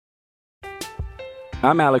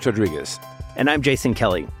I'm Alex Rodriguez. And I'm Jason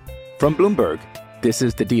Kelly. From Bloomberg, this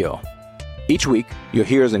is The Deal. Each week, you'll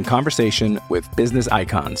hear us in conversation with business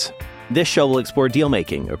icons. This show will explore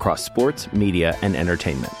deal-making across sports, media, and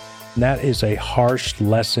entertainment. That is a harsh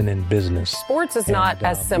lesson in business. Sports is not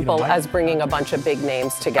as simple as bringing a bunch of big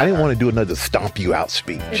names together. I didn't want to do another stomp you out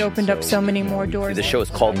speech. It opened up so many more doors. The show is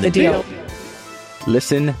called The Deal.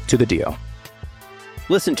 Listen to The Deal.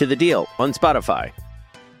 Listen to The Deal on Spotify.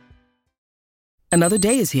 Another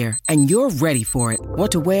day is here, and you're ready for it.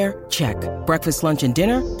 What to wear? Check. Breakfast, lunch, and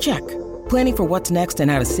dinner? Check. Planning for what's next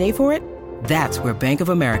and how to save for it? That's where Bank of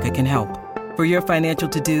America can help. For your financial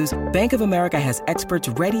to-dos, Bank of America has experts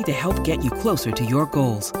ready to help get you closer to your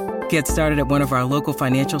goals. Get started at one of our local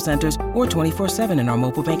financial centers or 24/7 in our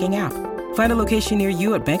mobile banking app. Find a location near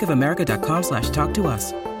you at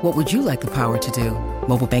bankofamerica.com/talktous. What would you like the power to do?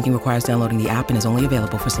 Mobile banking requires downloading the app and is only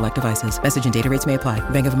available for select devices. Message and data rates may apply.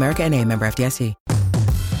 Bank of America N.A., member FDIC.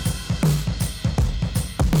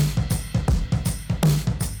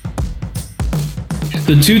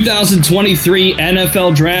 The 2023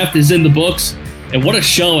 NFL Draft is in the books, and what a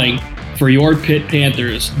showing for your Pitt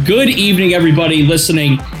Panthers. Good evening, everybody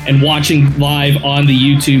listening and watching live on the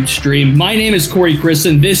YouTube stream. My name is Corey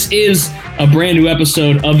Christen. This is a brand new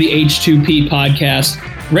episode of the H2P Podcast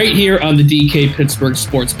right here on the DK Pittsburgh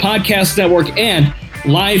Sports Podcast Network and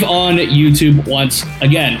live on YouTube once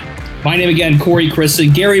again. My name again, Corey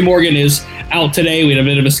Christen. Gary Morgan is out today. We had a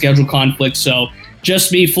bit of a schedule conflict, so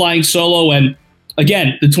just me flying solo. And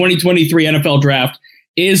again, the 2023 NFL Draft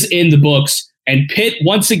is in the books, and Pitt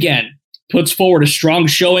once again puts forward a strong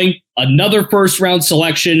showing, another first-round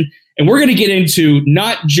selection, and we're going to get into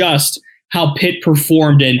not just how Pitt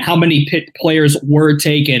performed and how many Pitt players were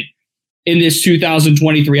taken in this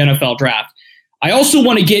 2023 NFL Draft. I also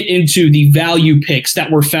want to get into the value picks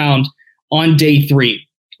that were found on day 3.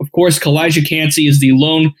 Of course, Kalijah Kancey is the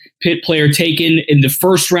lone Pitt player taken in the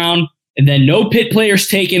first round, and then no Pitt players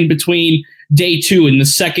taken between day 2 and the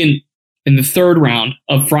second and the third round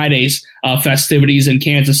of Friday's festivities in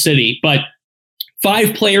Kansas City. But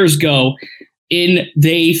 5 players go in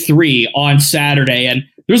day 3 on Saturday. And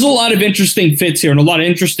there's a lot of interesting fits here and a lot of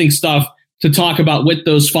interesting stuff to talk about with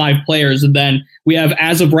those 5 players. And then we have,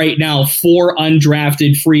 as of right now, 4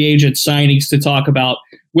 undrafted free agent signings to talk about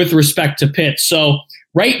with respect to Pitt. So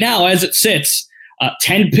right now, as it sits,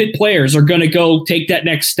 10 Pitt players are going to go take that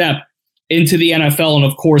next step into the NFL, and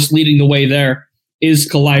of course, leading the way there is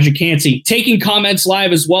Kalijah Kancey. Taking comments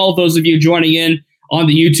live as well, those of you joining in on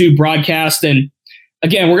the YouTube broadcast. And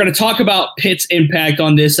again, we're going to talk about Pitt's impact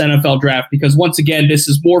on this NFL Draft, because once again, this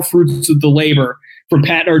is more fruits of the labor from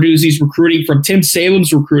Pat Narduzzi's recruiting, from Tim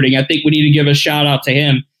Salem's recruiting. I think we need to give a shout out to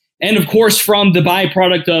him. And of course, from the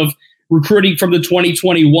byproduct of recruiting from the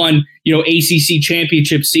 2021, ACC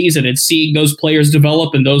championship season and seeing those players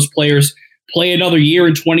develop and those players play another year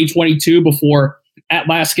in 2022 before at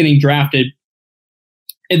last getting drafted.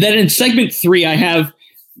 And then in segment 3, I have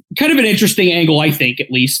kind of an interesting angle, I think,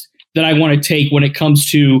 at least, that I want to take when it comes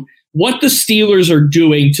to what the Steelers are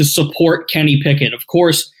doing to support Kenny Pickett. Of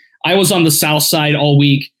course, I was on the South Side all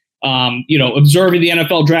week, observing the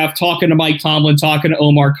NFL Draft, talking to Mike Tomlin, talking to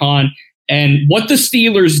Omar Khan, and what the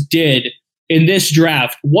Steelers did in this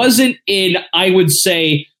draft wasn't in, I would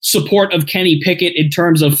say, support of Kenny Pickett in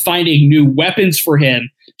terms of finding new weapons for him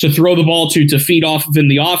to throw the ball to feed off of in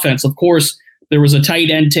the offense. Of course, there was a tight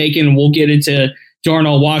end taken, and we'll get into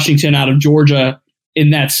Darnell Washington out of Georgia in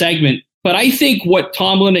that segment. But I think what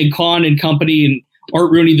Tomlin and Khan and company and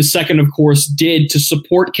Art Rooney II, of course, did to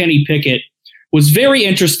support Kenny Pickett was very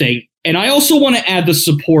interesting. And I also want to add the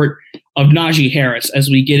support of Najee Harris as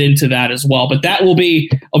we get into that as well. But that will be,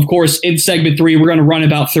 of course, in segment 3. We're going to run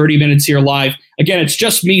about 30 minutes here live. Again, it's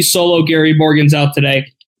just me solo. Gary Morgan's out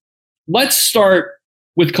today. Let's start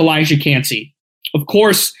with Kalijah Kancey. Of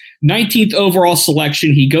course, 19th overall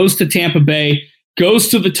selection. He goes to Tampa Bay, goes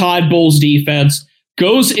to the Todd Bowles defense,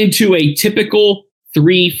 goes into a typical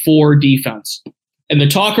 3-4 defense. And the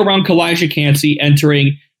talk around Kalijah Kancey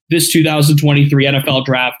entering this 2023 NFL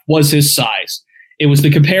Draft was his size. It was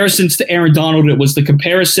the comparisons to Aaron Donald. It was the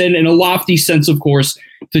comparison, in a lofty sense, of course,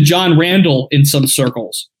 to John Randall in some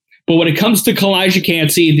circles. But when it comes to Kalijah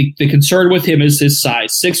Kancey, the concern with him is his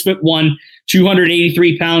size. 6'1",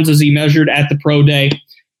 283 pounds as he measured at the pro day.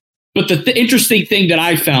 But the interesting thing that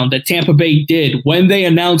I found that Tampa Bay did when they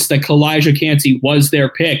announced that Kalijah Kancey was their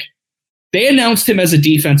pick, they announced him as a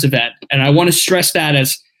defensive end. And I want to stress that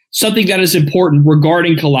as something that is important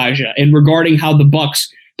regarding Kalijah and regarding how the Bucs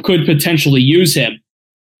could potentially use him.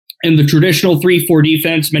 And the traditional 3-4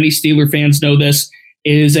 defense, many Steeler fans know this,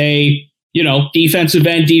 is a defensive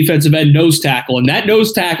end, nose tackle. And that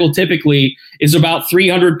nose tackle typically is about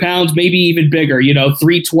 300 pounds, maybe even bigger,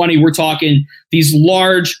 320. We're talking these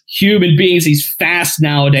large human beings, these fast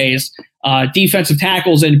nowadays, defensive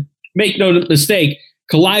tackles. And make no mistake,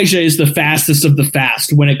 Kalijah is the fastest of the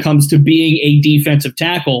fast when it comes to being a defensive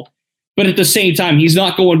tackle. But at the same time, he's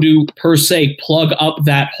not going to, per se, plug up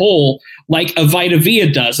that hole like a Vita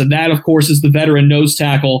Vea does. And that, of course, is the veteran nose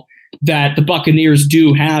tackle that the Buccaneers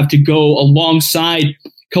do have to go alongside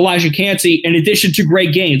Kalijah Kancey, in addition to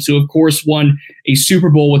Greg Gaines, who, of course, won a Super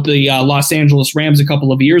Bowl with the Los Angeles Rams a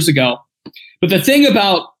couple of years ago. But the thing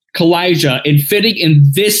about Kalijah and fitting in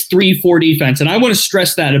this 3-4 defense, and I want to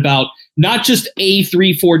stress that about not just a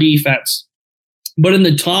 3-4 defense, but in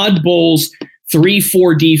the Todd Bowles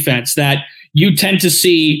 3-4 defense that you tend to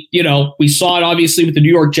see, we saw it obviously with the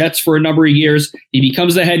New York Jets for a number of years. He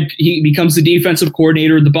becomes the defensive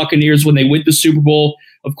coordinator of the Buccaneers when they win the Super Bowl.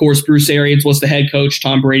 Of course, Bruce Arians was the head coach.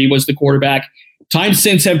 Tom Brady was the quarterback. Times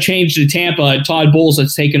since have changed to Tampa, and Todd Bowles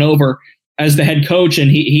has taken over as the head coach.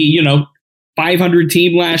 And he 500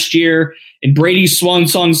 team last year, and Brady's swan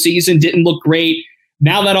song season didn't look great.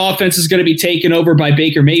 Now that offense is going to be taken over by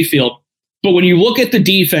Baker Mayfield. But when you look at the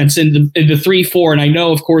defense in the 3-4, and I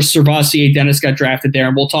know, of course, Servassier Dennis got drafted there,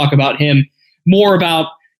 and we'll talk about him more about,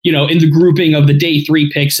 in the grouping of the day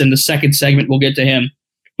 3 picks in the second segment. We'll get to him.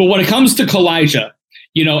 But when it comes to Kalijah,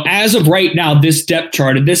 as of right now, this depth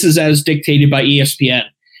chart, and this is as dictated by ESPN,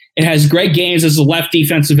 it has Greg Gaines as the left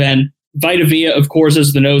defensive end, Vita Vea, of course,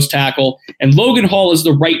 as the nose tackle, and Logan Hall as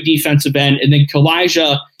the right defensive end, and then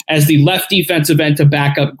Kalijah as the left defensive end to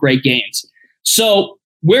back up Greg Gaines. So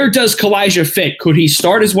where does Kalijah fit? Could he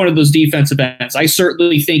start as one of those defensive ends? I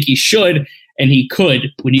certainly think he should, and he could.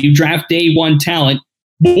 When you draft day 1 talent,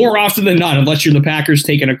 more often than not, unless you're the Packers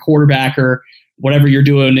taking a quarterback or whatever you're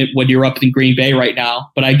doing when you're up in Green Bay right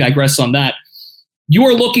now, but I digress on that. You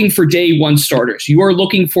are looking for day 1 starters. You are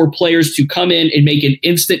looking for players to come in and make an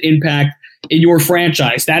instant impact in your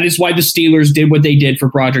franchise. That is why the Steelers did what they did for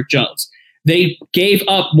Broderick Jones. They gave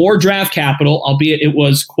up more draft capital, albeit it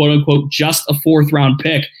was, quote unquote, just a 4th round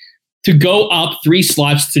pick, to go up 3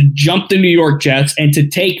 slots, to jump the New York Jets, and to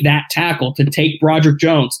take that tackle, to take Broderick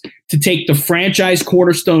Jones, to take the franchise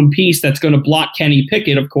cornerstone piece that's going to block Kenny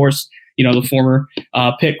Pickett, of course, the former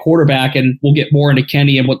Pitt quarterback. And we'll get more into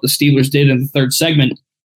Kenny and what the Steelers did in the third segment.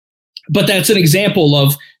 But that's an example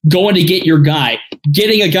of going to get your guy,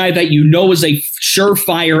 getting a guy that is a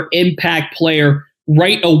surefire impact player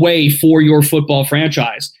right away for your football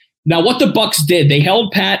franchise. Now, what the Bucs did, they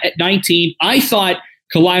held pat at 19. I thought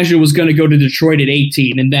Kalijah was going to go to Detroit at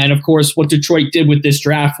 18. And then, of course, what Detroit did with this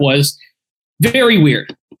draft was very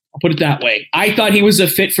weird. I'll put it that way. I thought he was a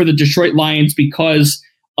fit for the Detroit Lions because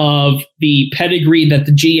of the pedigree that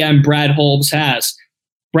the GM Brad Holmes has.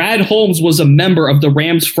 Brad Holmes was a member of the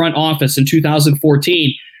Rams front office in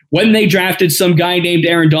 2014 when they drafted some guy named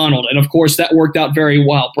Aaron Donald. And of course, that worked out very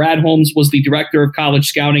well. Brad Holmes was the director of college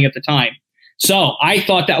scouting at the time. So I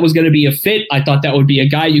thought that was going to be a fit. I thought that would be a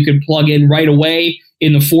guy you could plug in right away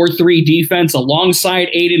in the 4-3 defense alongside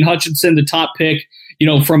Aiden Hutchinson, the top pick,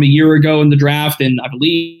 from a year ago in the draft. And I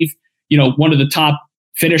believe, one of the top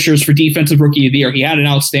finishers for Defensive Rookie of the Year. He had an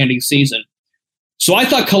outstanding season. So I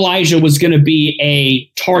thought Kalijah was going to be a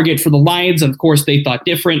target for the Lions. And of course, they thought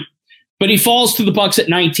different. But he falls to the Bucs at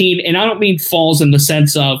 19, and I don't mean falls in the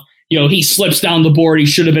sense of, he slips down the board, he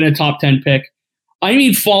should have been a top 10 pick. I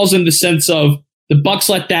mean falls in the sense of the Bucs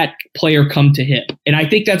let that player come to him. And I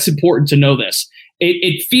think that's important to know this.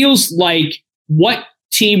 It feels like what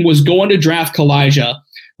team was going to draft Kalijah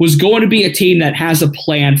was going to be a team that has a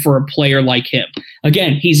plan for a player like him.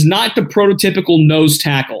 Again, he's not the prototypical nose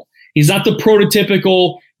tackle. He's not the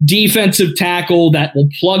prototypical defensive tackle that will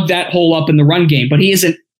plug that hole up in the run game, but he is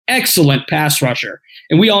an excellent pass rusher.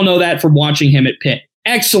 And we all know that from watching him at Pitt.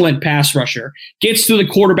 Excellent pass rusher. Gets to the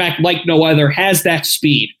quarterback like no other, has that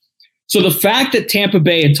speed. So the fact that Tampa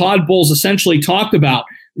Bay and Todd Bowles essentially talked about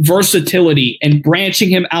versatility and branching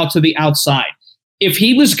him out to the outside, if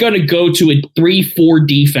he was going to go to a 3-4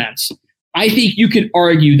 defense, I think you could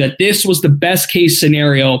argue that this was the best case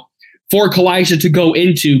scenario for Kalijah to go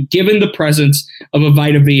into, given the presence of a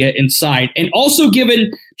Vita Vea inside. And also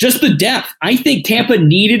given just the depth. I think Tampa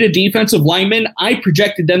needed a defensive lineman. I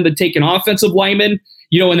projected them to take an offensive lineman,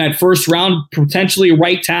 in that first round, potentially a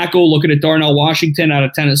right tackle, looking at Darnell Washington out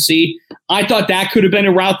of Tennessee. I thought that could have been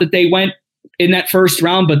a route that they went in that first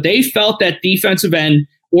round, but they felt that defensive end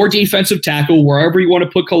or defensive tackle, wherever you want to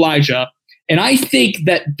put Kalijah. And I think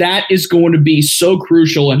that is going to be so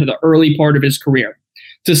crucial into the early part of his career,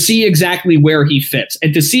 to see exactly where he fits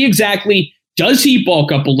and to see exactly, does he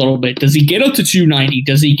bulk up a little bit? Does he get up to 290?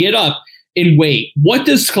 Does he get up in weight. What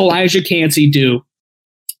does Kalijah Kancey do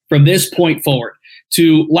from this point forward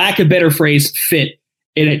to, lack of a better phrase, fit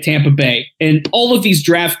in at Tampa Bay? And all of these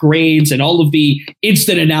draft grades and all of the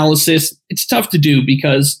instant analysis, it's tough to do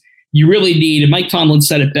because you really need, and Mike Tomlin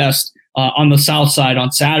said it best on the South Side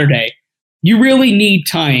on Saturday, you really need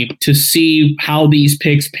time to see how these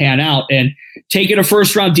picks pan out. And taking a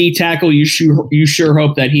first-round D tackle, you sure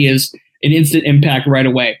hope that he is an instant impact right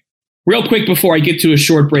away. Real quick before I get to a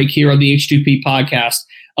short break here on the H2P podcast,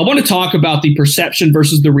 I want to talk about the perception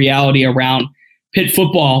versus the reality around Pitt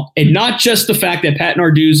football, and not just the fact that Pat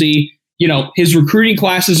Narduzzi, his recruiting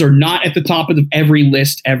classes are not at the top of every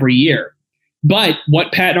list every year. But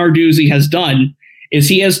what Pat Narduzzi has done is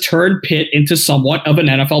he has turned Pitt into somewhat of an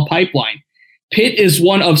NFL pipeline. Pitt is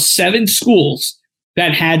one of 7 schools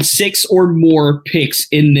that had 6 or more picks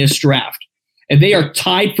in this draft. And they are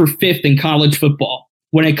tied for 5th in college football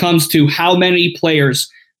when it comes to how many players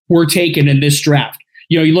were taken in this draft.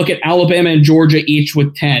 You look at Alabama and Georgia each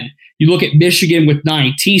with 10. You look at Michigan with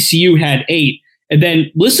 9. TCU had 8. And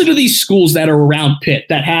then listen to these schools that are around Pitt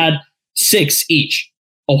that had 6 each.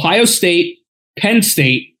 Ohio State, Penn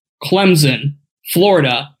State, Clemson,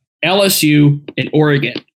 Florida, LSU, and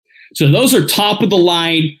Oregon. So those are top of the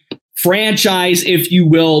line franchise, if you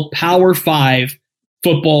will, Power 5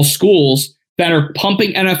 football schools that are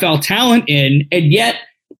pumping NFL talent in. And yet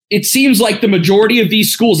it seems like the majority of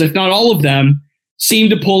these schools, if not all of them, seem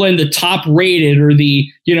to pull in the top rated or the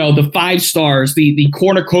 5 stars, the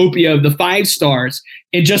cornucopia of the 5 stars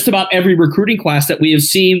in just about every recruiting class that we have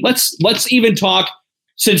seen. Let's even talk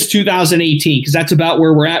since 2018, because that's about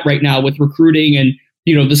where we're at right now with recruiting and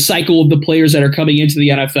the cycle of the players that are coming into the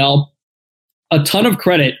NFL. A ton of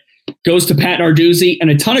credit goes to Pat Narduzzi,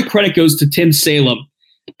 and a ton of credit goes to Tim Salem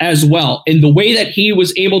as well, in the way that he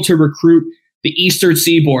was able to recruit the Eastern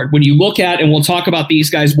Seaboard. When you look at, and we'll talk about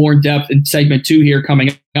these guys more in depth in segment 2 here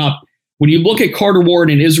coming up, when you look at Carter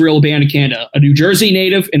Ward and Israel Abanikanda, a New Jersey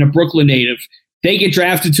native and a Brooklyn native, they get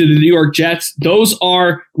drafted to the New York Jets. Those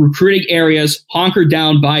are recruiting areas honkered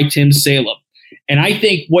down by Tim Salem. And I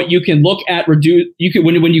think what you can look at, when you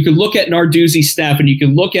can look at Narduzzi's staff, and you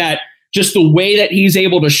can look at just the way that he's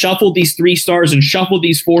able to shuffle these 3 stars and shuffle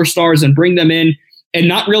these 4 stars and bring them in, and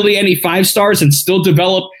not really any 5 stars, and still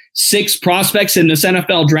develop 6 prospects in this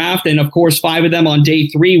NFL draft, and of course 5 of them on day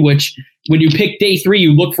 3, which when you pick day 3,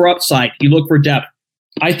 you look for upside, you look for depth.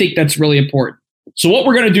 I think that's really important. So what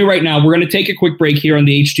we're going to do right now, we're going to take a quick break here on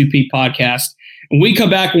the H2P podcast. When we come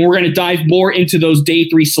back, and we're going to dive more into those day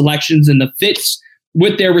 3 selections and the fits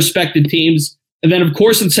with their respective teams. And then, of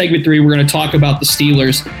course, in segment 3, we're going to talk about the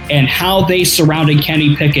Steelers and how they surrounded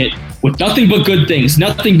Kenny Pickett with nothing but good things,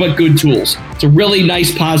 nothing but good tools. It's a really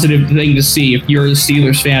nice, positive thing to see if you're a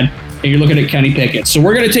Steelers fan and you're looking at Kenny Pickett. So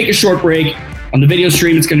we're going to take a short break. On the video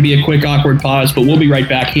stream, it's going to be a quick, awkward pause, but we'll be right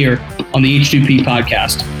back here on the H2P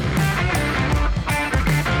podcast.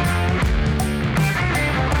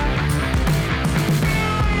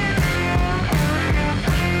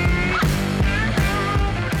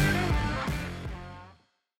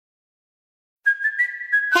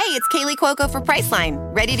 Hey, it's Kaylee Cuoco for Priceline.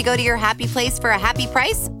 Ready to go to your happy place for a happy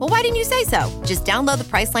price? Well, why didn't you say so? Just download the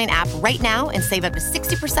Priceline app right now and save up to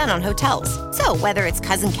 60% on hotels. So whether it's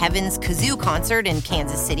Cousin Kevin's Kazoo Concert in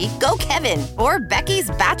Kansas City, go Kevin, or Becky's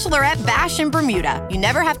Bachelorette Bash in Bermuda, you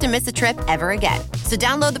never have to miss a trip ever again. So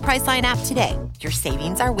download the Priceline app today. Your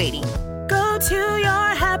savings are waiting. Go to your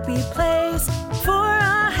happy place for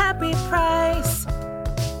a happy price.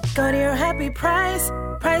 Go to your happy price,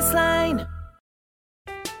 Priceline.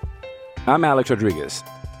 I'm Alex Rodriguez.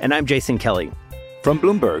 And I'm Jason Kelly. From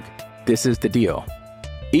Bloomberg, this is The Deal.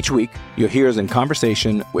 Each week, you'll hear us in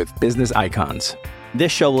conversation with business icons.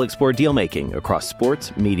 This show will explore deal-making across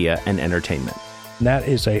sports, media, and entertainment. That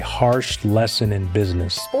is a harsh lesson in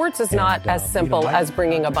business. Sports is not as simple as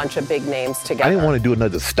bringing a bunch of big names together. I didn't want to do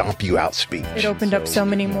another stomp you out speech. It opened up so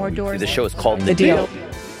many more doors. The show is called The Deal.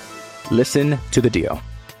 Listen to The Deal.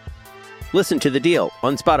 Listen to The Deal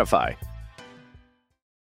on Spotify.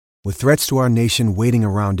 With threats to our nation waiting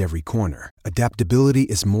around every corner, adaptability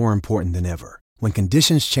is more important than ever. When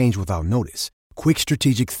conditions change without notice, quick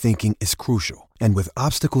strategic thinking is crucial. And with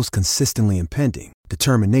obstacles consistently impending,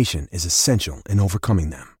 determination is essential in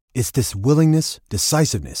overcoming them. It's this willingness,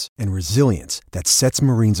 decisiveness, and resilience that sets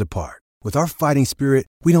Marines apart. With our fighting spirit,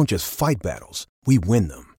 we don't just fight battles, we win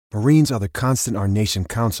them. Marines are the constant our nation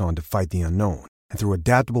counts on to fight the unknown. And through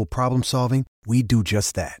adaptable problem solving, we do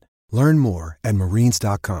just that. Learn more at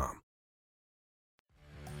Marines.com.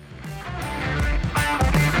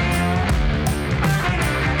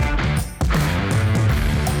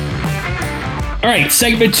 All right,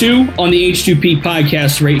 segment 2 on the H2P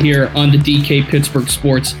Podcast right here on the DK Pittsburgh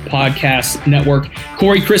Sports Podcast Network.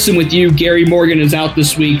 Corey Christen with you. Gary Morgan is out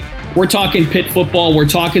this week. We're talking Pitt football. We're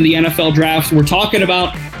talking the NFL draft. We're talking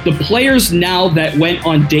about the players now that went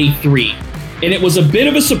on day 3. And it was a bit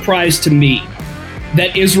of a surprise to me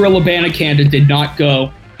that Israel Abanikanda did not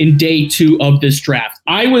go in day 2 of this draft.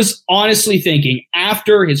 I was honestly thinking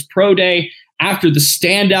after his pro day, after the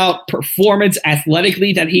standout performance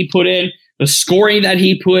athletically that he put in, the scoring that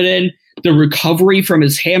he put in, the recovery from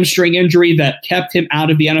his hamstring injury that kept him out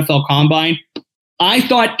of the NFL Combine, I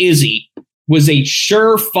thought Izzy was a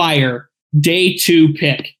surefire day 2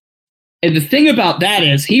 pick. And the thing about that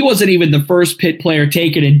is he wasn't even the first Pitt player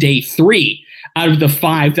taken in day 3 out of the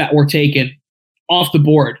 5 that were taken off the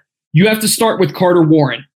board. You have to start with Carter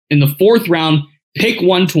Warren in the 4th round, pick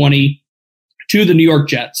 120 to the New York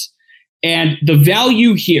Jets. And the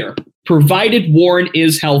value here, provided Warren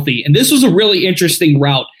is healthy, and this was a really interesting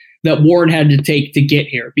route that Warren had to take to get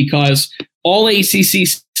here because all ACC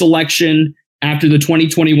selection after the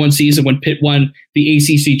 2021 season when Pitt won the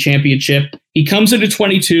ACC championship, he comes into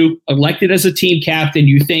 22, elected as a team captain.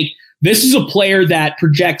 You think this is a player that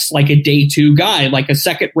projects like a day 2 guy, like a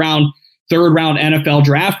 2nd round, 3rd round NFL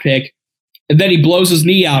draft pick. And then he blows his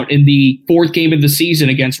knee out in the 4th game of the season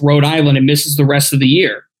against Rhode Island and misses the rest of the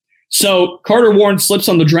year. So Carter Warren slips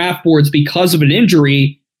on the draft boards because of an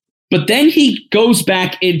injury, but then he goes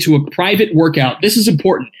back into a private workout. This is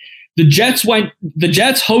important. The Jets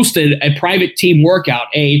hosted a private team workout,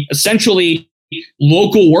 a essentially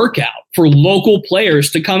local workout for local players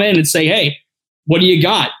to come in and say, hey, what do you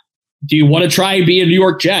got? Do you want to try and be a New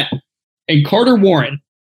York Jet? And Carter Warren,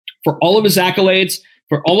 for all of his accolades,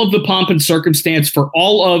 for all of the pomp and circumstance, for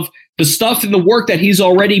all of the stuff and the work that he's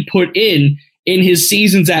already put in his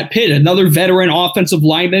seasons at Pitt, another veteran offensive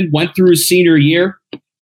lineman, went through his senior year.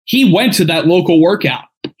 He went to that local workout.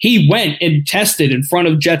 He went and tested in front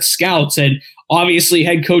of Jets scouts and obviously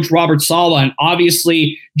head coach Robert Saleh and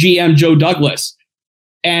obviously GM Joe Douglas.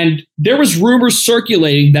 And there was rumors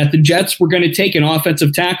circulating that the Jets were going to take an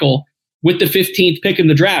offensive tackle with the 15th pick in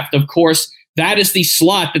the draft. Of course, that is the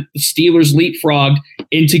slot that the Steelers leapfrogged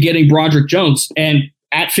into getting Broderick Jones. And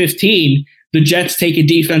at 15, the Jets take a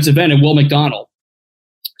defensive end in Will McDonald.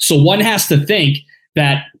 So one has to think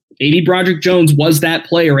that maybe Broderick Jones was that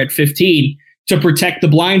player at 15 to protect the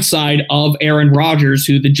blind side of Aaron Rodgers,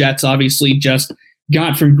 who the Jets obviously just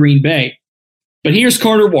got from Green Bay. But here's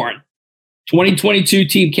Carter Warren, 2022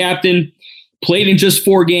 team captain, played in just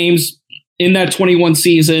 4 games in that 21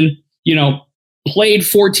 season, played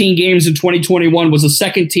 14 games in 2021, was a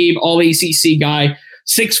second team All-ACC guy,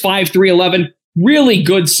 6'5", 311, really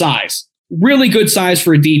good size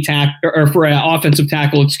for a D-tack or for an offensive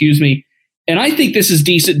tackle, And I think this is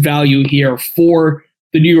decent value here for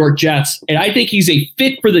the New York Jets. And I think he's a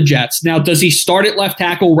fit for the Jets. Now, does he start at left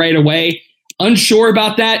tackle right away? Unsure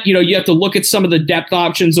about that. You have to look at some of the depth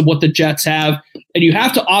options of what the Jets have. And you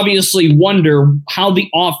have to obviously wonder how the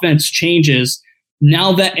offense changes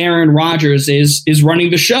now that Aaron Rodgers is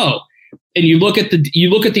running the show. And you look at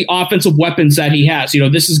the offensive weapons that he has.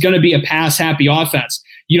 This is going to be a pass-happy offense.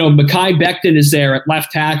 Mekhi Becton is there at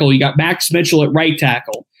left tackle. You got Max Mitchell at right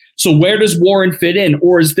tackle. So where does Warren fit in?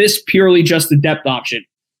 Or is this purely just a depth option?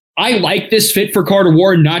 I like this fit for Carter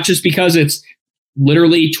Warren, not just because it's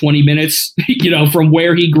literally 20 minutes, from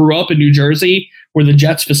where he grew up in New Jersey, where the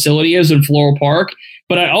Jets facility is in Floral Park.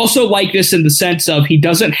 But I also like this in the sense of he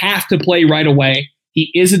doesn't have to play right away. He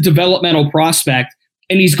is a developmental prospect,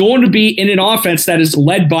 and he's going to be in an offense that is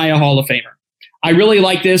led by a Hall of Famer. I really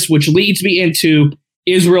like this, which leads me into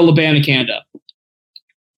Israel Abanikanda.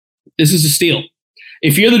 This is a steal.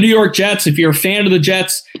 If you're the New York Jets, if you're a fan of the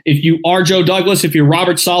Jets, if you are Joe Douglas, if you're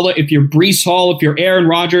Robert Saleh, if you're Breece Hall, if you're Aaron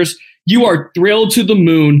Rodgers, you are thrilled to the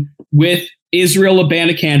moon with Israel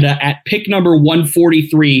Abanikanda at pick number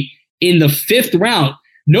 143 in the 5th round.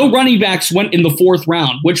 No running backs went in the 4th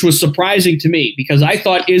round, which was surprising to me because I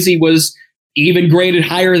thought Izzy was even graded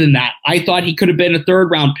higher than that. I thought he could have been a 3rd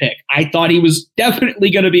round pick. I thought he was definitely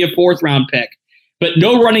going to be a 4th round pick. But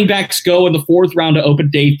no running backs go in the 4th round to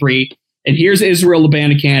open day 3. And here's Israel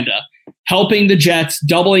Abanikanda helping the Jets,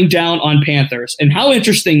 doubling down on Panthers. And how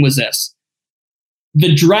interesting was this?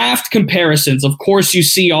 The draft comparisons, of course, you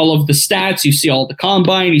see all of the stats, you see all the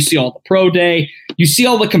combine, you see all the pro day, you see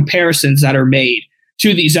all the comparisons that are made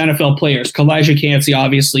to these NFL players. Kalijah Kancey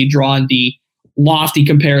obviously drawing the lofty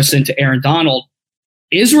comparison to Aaron Donald.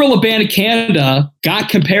 Israel Abanikanda got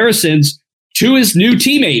comparisons to his new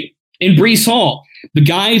teammate in Breece Hall, the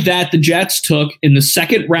guy that the Jets took in the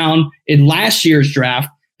 2nd round in last year's draft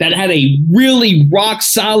that had a really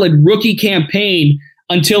rock-solid rookie campaign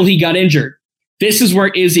until he got injured. This is where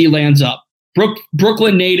Izzy lands up.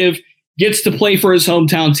 Brooklyn native, gets to play for his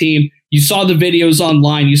hometown team. You saw the videos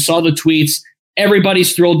online. You saw the tweets.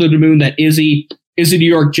 Everybody's thrilled to the moon that Izzy is a New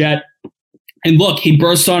York Jet. And look, he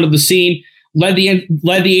burst onto the scene, led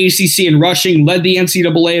the ACC in rushing, led the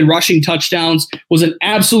NCAA in rushing touchdowns, was an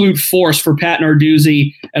absolute force for Pat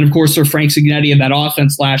Narduzzi and, of course, for Frank Cignetti in that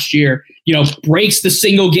offense last year. Breaks the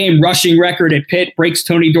single-game rushing record at Pitt, breaks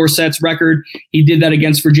Tony Dorsett's record. He did that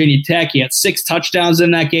against Virginia Tech. He had 6 touchdowns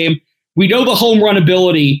in that game. We know the home run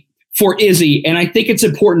ability for Izzy, and I think it's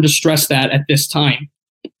important to stress that at this time.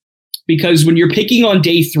 Because when you're picking on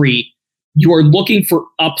day 3, you are looking for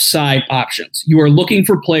upside options. You are looking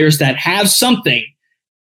for players that have something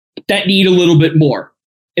that need a little bit more.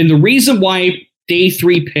 And the reason why day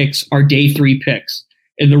 3 picks are day 3 picks,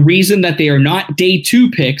 and the reason that they are not day 2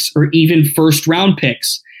 picks or even first round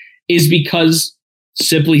picks, is because,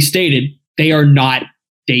 simply stated, they are not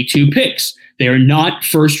day 2 picks. They are not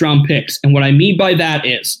first round picks. And what I mean by that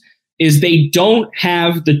is they don't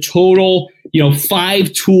have the total,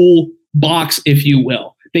 5-tool box, if you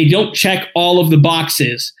will. They don't check all of the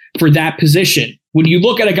boxes for that position. When you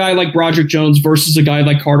look at a guy like Broderick Jones versus a guy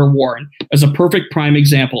like Carter Warren as a perfect prime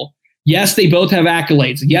example, yes, they both have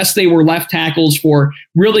accolades. Yes, they were left tackles for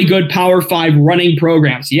really good Power 5 running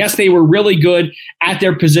programs. Yes, they were really good at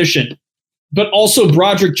their position. But also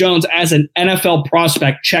Broderick Jones as an NFL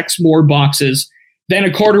prospect checks more boxes than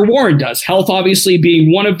a Carter Warren does. Health obviously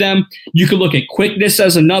being one of them. You could look at quickness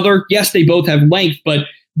as another. Yes, they both have length, but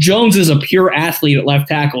Jones is a pure athlete at left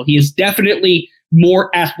tackle. He is definitely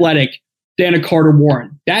more athletic than a Carter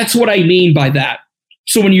Warren. That's what I mean by that.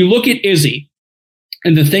 So when you look at Izzy,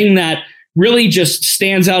 and the thing that really just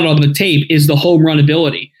stands out on the tape is the home run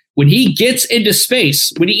ability. When he gets into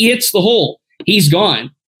space, when he hits the hole, he's gone.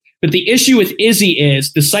 But the issue with Izzy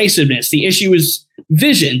is decisiveness. The issue is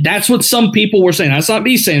vision. That's what some people were saying. That's not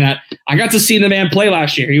me saying that. I got to see the man play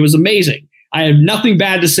last year. He was amazing. I have nothing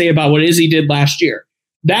bad to say about what Izzy did last year.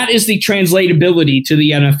 That is the translatability to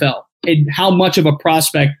the NFL and how much of a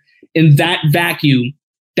prospect in that vacuum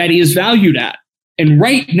that he is valued at. And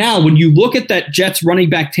right now, when you look at that Jets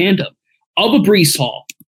running back tandem of a Breece Hall,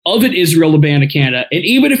 of an Israel Abanikanda, and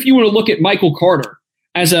even if you want to look at Michael Carter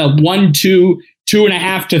as a 1-2,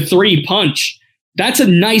 2.5 to 3 punch, that's a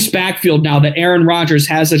nice backfield now that Aaron Rodgers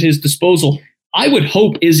has at his disposal. I would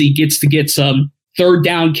hope Izzy gets to get some third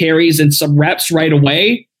down carries and some reps right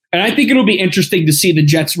away. And I think it'll be interesting to see the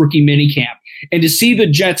Jets rookie minicamp and to see the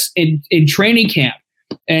Jets in training camp.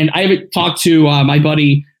 And I haven't talked to my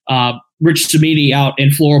buddy Rich Samini out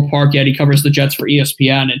in Floral Park yet. He covers the Jets for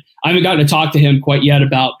ESPN, and I haven't gotten to talk to him quite yet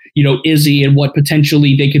about Izzy and what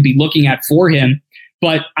potentially they could be looking at for him.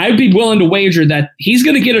 But I'd be willing to wager that he's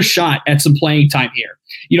going to get a shot at some playing time here.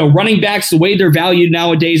 Running backs, the way they're valued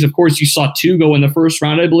nowadays, of course, you saw 2 go in the first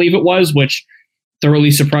round, I believe it was, which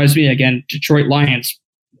thoroughly surprised me. Again, Detroit Lions.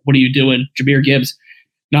 What are you doing? Jahmyr Gibbs,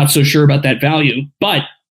 not so sure about that value. But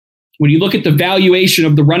when you look at the valuation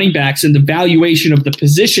of the running backs and the valuation of the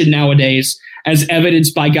position nowadays, as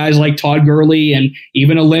evidenced by guys like Todd Gurley and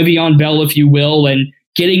even a Le'Veon Bell, if you will, and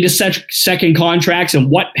getting to second contracts and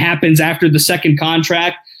what happens after the second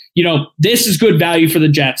contract, this is good value for the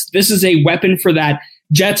Jets. This is a weapon for that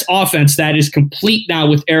Jets offense that is complete now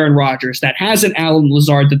with Aaron Rodgers, that has an Allen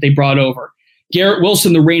Lazard that they brought over. Garrett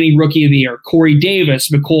Wilson, the reigning rookie of the year, Corey Davis,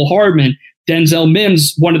 Mecole Hardman, Denzel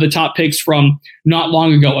Mims, one of the top picks from not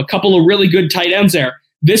long ago, a couple of really good tight ends there.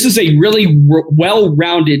 This is a really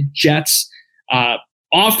well-rounded Jets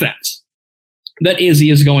offense that Izzy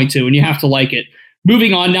is going to, and you have to like it.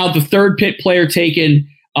 Moving on now, the third Pitt player taken,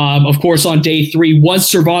 of course, on day 3 was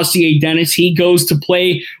Servassier Dennis. He goes to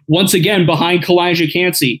play once again behind Kalijah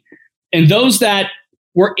Kancey. And those that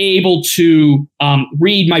were able to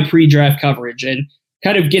read my pre-draft coverage and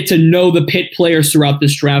kind of get to know the Pitt players throughout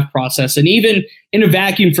this draft process. And even in a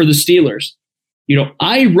vacuum for the Steelers,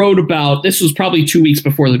 I wrote about, this was probably 2 weeks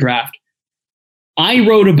before the draft. I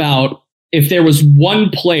wrote about if there was one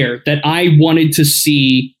player that I wanted to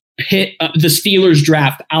see Pitt, the Steelers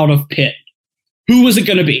draft out of Pitt, who was it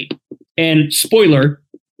going to be? And spoiler,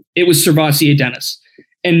 it was Servassier Dennis.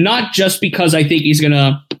 And not just because I think he's going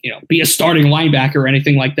to, be a starting linebacker or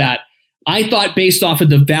anything like that. I thought based off of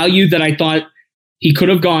the value that I thought he could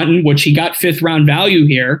have gotten, which he got 5th round value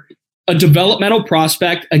here, a developmental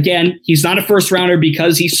prospect. Again, he's not a first rounder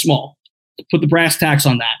because he's small. Put the brass tacks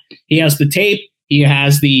on that. He has the tape. He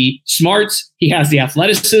has the smarts. He has the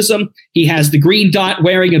athleticism. He has the green dot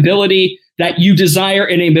wearing ability that you desire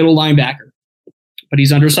in a middle linebacker. But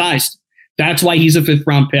he's undersized. That's why he's a 5th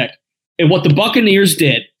round pick. And what the Buccaneers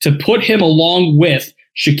did to put him along with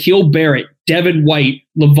Shaquille Barrett, Devin White,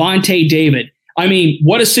 Levante David, I mean,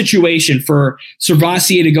 what a situation for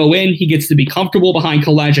Servassier to go in. He gets to be comfortable behind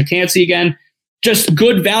Kalijah Cansey again. Just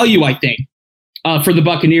good value, I think, for the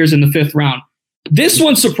Buccaneers in the 5th round. This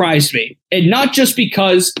one surprised me, and not just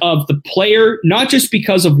because of the player, not just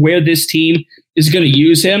because of where this team is going to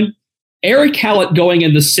use him. Eric Hallett going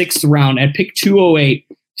in the 6th round at pick 208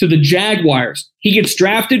 to the Jaguars. He gets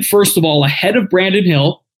drafted, first of all, ahead of Brandon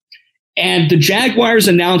Hill, and the Jaguars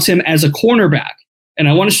announce him as a cornerback. And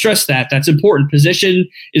I want to stress that. That's important. Position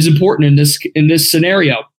is important in this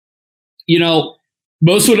scenario. You know,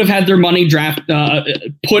 most would have had their money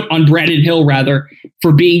put on Brandon Hill, rather,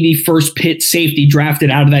 for being the first Pitt safety drafted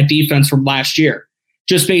out of that defense from last year.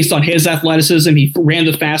 Just based on his athleticism, he ran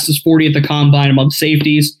the fastest 40 at the combine among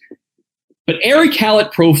safeties. But Eric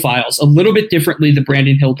Hallett profiles a little bit differently than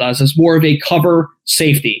Brandon Hill does, as more of a cover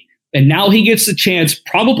safety. And now he gets the chance,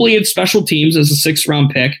 probably in special teams as a 6th-round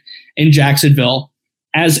pick in Jacksonville,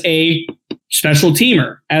 as a special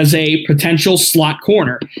teamer, as a potential slot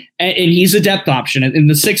corner. And he's a depth option. In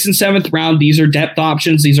the 6th and 7th round, these are depth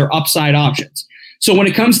options. These are upside options. So when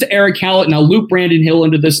it comes to Eric Hallett, and I'll loop Brandon Hill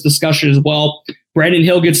into this discussion as well. Brandon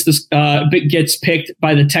Hill gets picked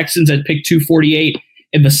by the Texans at pick 248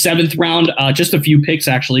 in the 7th round, just a few picks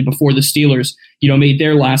actually before the Steelers, made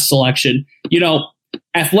their last selection.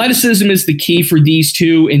 Athleticism is the key for these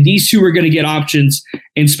two, and these two are going to get options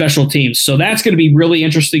in special teams. So that's going to be really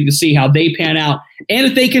interesting to see how they pan out and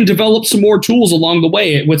if they can develop some more tools along the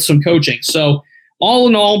way with some coaching. So all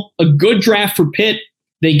in all, a good draft for Pitt.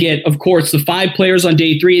 They get, of course, the 5 players on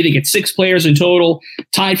day 3. They get 6 players in total,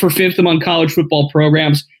 tied for 5th among college football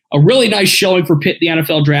programs. A really nice showing for Pitt in the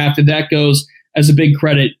NFL draft, and that goes as a big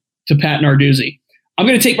credit to Pat Narduzzi. I'm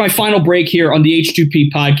going to take my final break here on the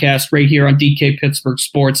H2P podcast right here on DK Pittsburgh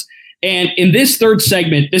Sports. And in this 3rd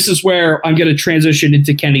segment, this is where I'm going to transition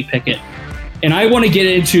into Kenny Pickett. And I want to get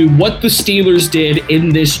into what the Steelers did in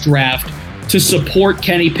this draft to support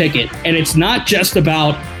Kenny Pickett. And it's not just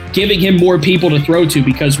about giving him more people to throw to,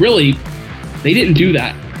 because really, they didn't do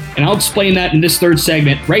that. And I'll explain that in this 3rd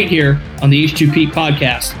segment right here on the H2P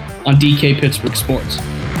podcast on DK Pittsburgh Sports.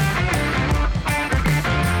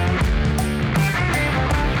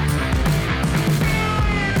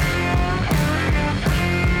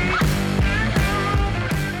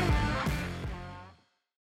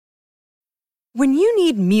 When you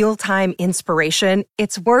need mealtime inspiration,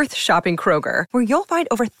 it's worth shopping Kroger, where you'll find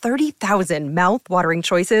over 30,000 mouth-watering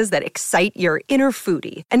choices that excite your inner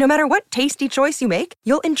foodie. And no matter what tasty choice you make,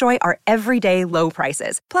 you'll enjoy our everyday low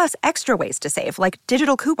prices, plus extra ways to save, like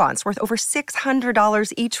digital coupons worth over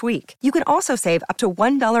 $600 each week. You can also save up to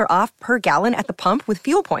 $1 off per gallon at the pump with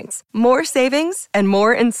fuel points. More savings and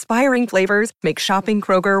more inspiring flavors make shopping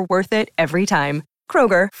Kroger worth it every time.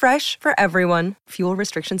 Kroger, fresh for everyone. Fuel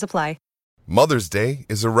restrictions apply. Mother's Day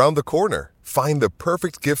is around the corner. Find the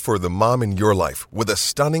perfect gift for the mom in your life with a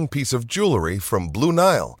stunning piece of jewelry from Blue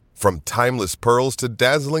Nile. From timeless pearls to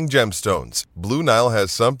dazzling gemstones, Blue Nile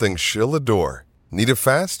has something she'll adore. Need it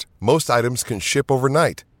fast? Most items can ship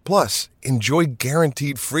overnight. Plus, enjoy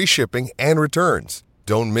guaranteed free shipping and returns.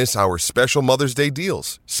 Don't miss our special Mother's Day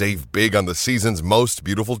deals. Save big on the season's most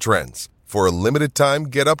beautiful trends. For a limited time,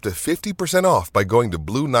 get up to 50% off by going to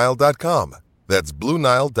BlueNile.com. That's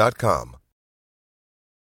BlueNile.com.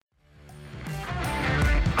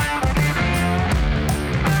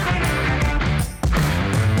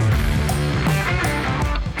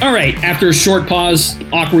 All right, after a short pause,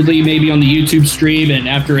 awkwardly maybe on the YouTube stream, and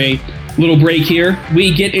after a little break here,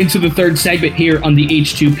 we get into the 3rd segment here on the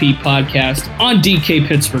H2P podcast on DK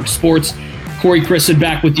Pittsburgh Sports. Corey Christen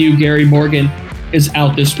back with you. Gary Morgan is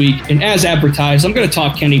out this week. And as advertised, I'm going to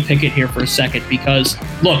talk Kenny Pickett here for a second because,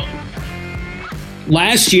 look,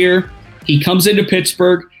 last year he comes into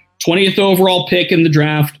Pittsburgh, 20th overall pick in the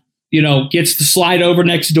draft, gets to slide over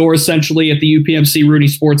next door essentially at the UPMC Rooney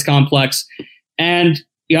Sports Complex. And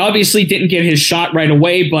he obviously didn't get his shot right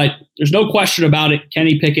away, but there's no question about it.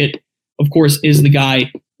 Kenny Pickett, of course, is the guy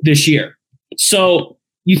this year. So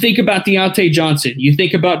you think about Deontay Johnson, you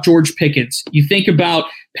think about George Pickens, you think about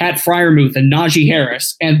Pat Freiermuth and Najee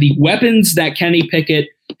Harris, and the weapons that Kenny Pickett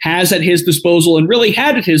has at his disposal and really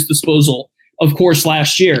had at his disposal, of course,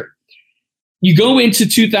 last year. You go into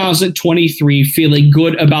 2023 feeling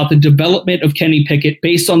good about the development of Kenny Pickett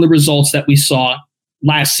based on the results that we saw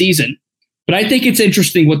last season. But I think it's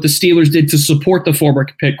interesting what the Steelers did to support the former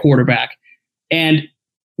Pitt quarterback. And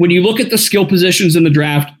when you look at the skill positions in the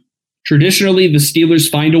draft, traditionally the Steelers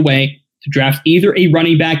find a way to draft either a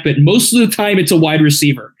running back, but most of the time it's a wide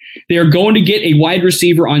receiver. They are going to get a wide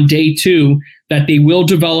receiver on day 2 that they will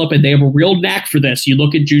develop, and they have a real knack for this. You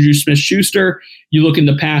look at Juju Smith-Schuster, you look in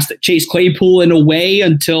the past at Chase Claypool in a way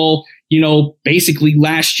until basically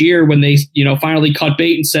last year when they, finally cut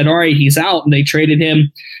bait and said, all right, he's out, and they traded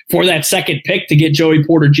him for that second pick to get Joey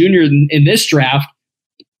Porter Jr. in this draft.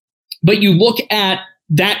 But you look at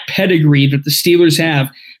that pedigree that the Steelers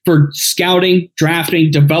have for scouting,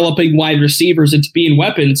 drafting, developing wide receivers into being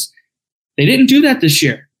weapons. They didn't do that this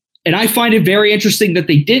year. And I find it very interesting that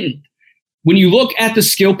they didn't. When you look at the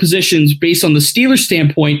skill positions based on the Steelers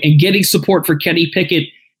standpoint and getting support for Kenny Pickett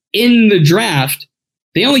in the draft,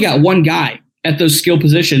 they only got one guy at those skill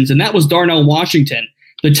positions, and that was Darnell Washington,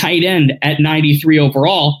 the tight end at 93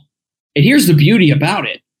 overall. And here's the beauty about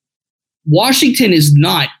it. Washington is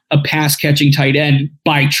not a pass-catching tight end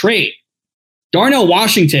by trade. Darnell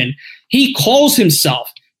Washington, he calls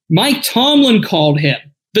himself, Mike Tomlin called him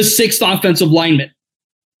the sixth offensive lineman.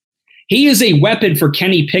 He is a weapon for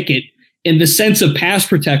Kenny Pickett in the sense of pass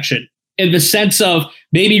protection, in the sense of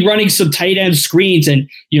maybe running some tight end screens and,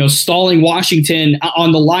 stalling Washington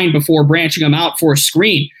on the line before branching him out for a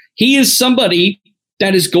screen. He is somebody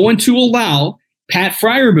that is going to allow Pat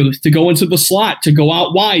Freiermuth to go into the slot, to go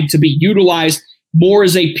out wide, to be utilized more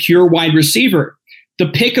as a pure wide receiver. The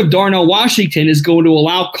pick of Darnell Washington is going to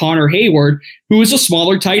allow Connor Hayward, who is a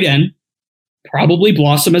smaller tight end, probably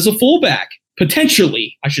blossom as a fullback.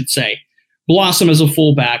 Potentially, I should say, blossom as a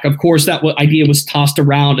fullback. Of course, that idea was tossed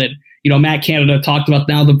around, and Matt Canada talked about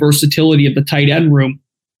now the versatility of the tight end room.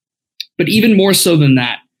 But even more so than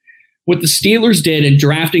that, what the Steelers did in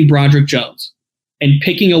drafting Broderick Jones and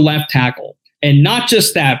picking a left tackle, and not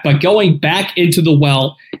just that, but going back into the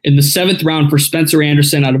well in the 7th round for Spencer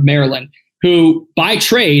Anderson out of Maryland, who by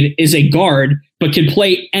trade is a guard, but can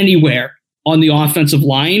play anywhere on the offensive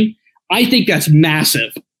line. I think that's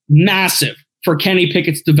massive for Kenny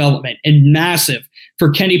Pickett's development and massive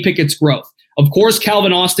for Kenny Pickett's growth. Of course,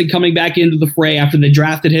 Calvin Austin coming back into the fray after they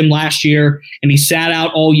drafted him last year, and he sat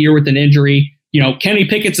out all year with an injury. Kenny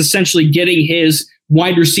Pickett's essentially getting his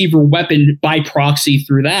wide receiver weapon by proxy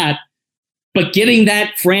through that. But getting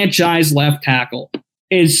that franchise left tackle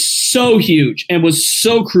is so huge and was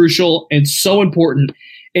so crucial and so important.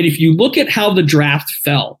 And if you look at how the draft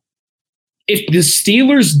fell, if the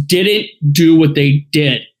Steelers didn't do what they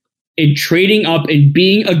did in trading up and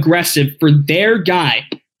being aggressive for their guy,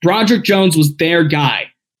 Broderick Jones was their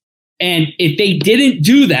guy. And if they didn't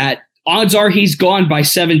do that, odds are he's gone by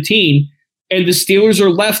 17, and the Steelers are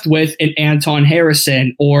left with an Anton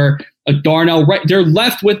Harrison or a Darnell Wright. They're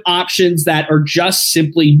left with options that are just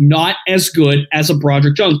simply not as good as a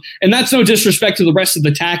Broderick Jones. And that's no disrespect to the rest of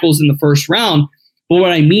the tackles in the first round. But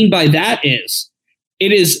what I mean by that is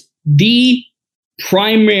it is the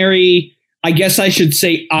primary, I guess I should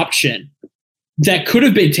say, option that could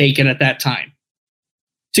have been taken at that time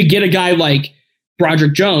to get a guy like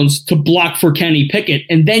Broderick Jones to block for Kenny Pickett.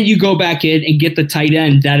 And then you go back in and get the tight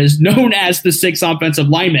end that is known as the sixth offensive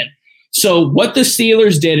lineman. So what the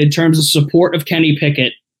Steelers did in terms of support of Kenny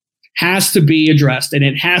Pickett has to be addressed, and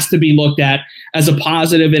it has to be looked at as a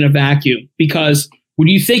positive in a vacuum. Because when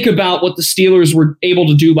you think about what the Steelers were able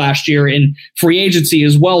to do last year in free agency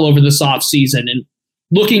as well over this offseason, and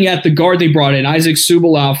looking at the guard they brought in, Isaac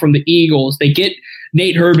Subalau from the Eagles, they get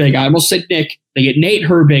Nate Herbig. I almost said Nick. They get Nate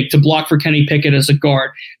Herbig to block for Kenny Pickett as a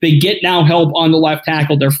guard. They get now help on the left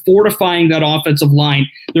tackle. They're fortifying that offensive line.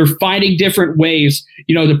 They're finding different ways,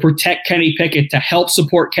 to protect Kenny Pickett, to help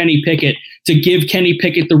support Kenny Pickett, to give Kenny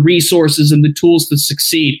Pickett the resources and the tools to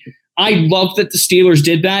succeed. I love that the Steelers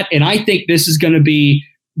did that, and I think this is going to be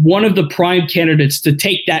one of the prime candidates to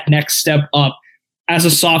take that next step up as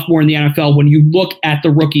a sophomore in the NFL when you look at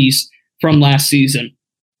the rookies from last season.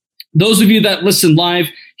 Those of you that listen live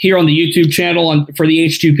here on the YouTube channel for the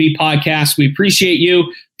H2P podcast, we appreciate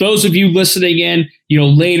you. Those of you listening in,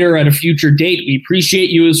 later at a future date, we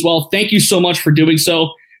appreciate you as well. Thank you so much for doing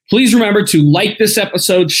so. Please remember to like this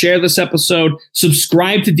episode, share this episode,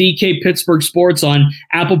 subscribe to DK Pittsburgh Sports on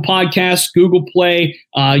Apple Podcasts, Google Play,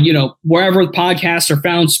 wherever podcasts are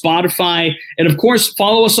found, Spotify, and of course,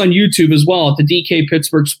 follow us on YouTube as well at the DK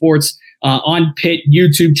Pittsburgh Sports on Pitt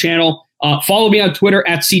YouTube channel. Follow me on Twitter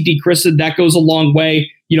at CDChristen. That goes a long way.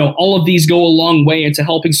 All of these go a long way into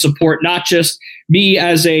helping support not just me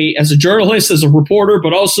as a journalist, as a reporter,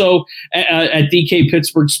 but also at DK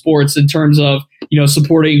Pittsburgh Sports in terms of,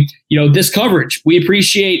 supporting, this coverage. We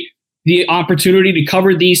appreciate the opportunity to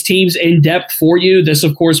cover these teams in depth for you. This,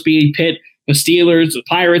 of course, being Pitt, the Steelers, the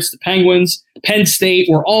Pirates, the Penguins, Penn State.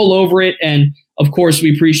 We're all over it. And of course,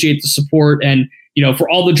 we appreciate the support. And for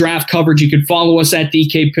all the draft coverage, you can follow us at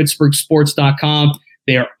dkpittsburghsports.com.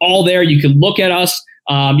 They are all there. You can look at us.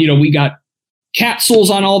 We got capsules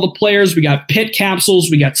on all the players. We got Pitt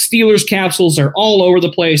capsules. We got Steelers capsules. They're all over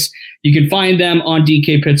the place. You can find them on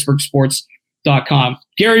DK Pittsburgh Sports.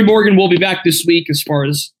 Gary Morgan will be back this week as far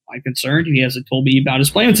as I'm concerned. He hasn't told me about his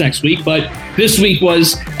plans next week, but this week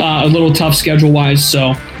was a little tough schedule-wise,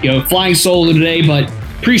 so flying solo today, but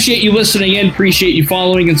appreciate you listening in, appreciate you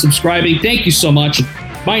following and subscribing. Thank you so much.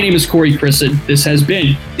 My name is Corey Christen. This has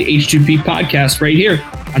been the H2P Podcast right here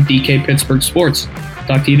on DK Pittsburgh Sports.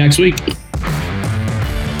 Talk to you next week.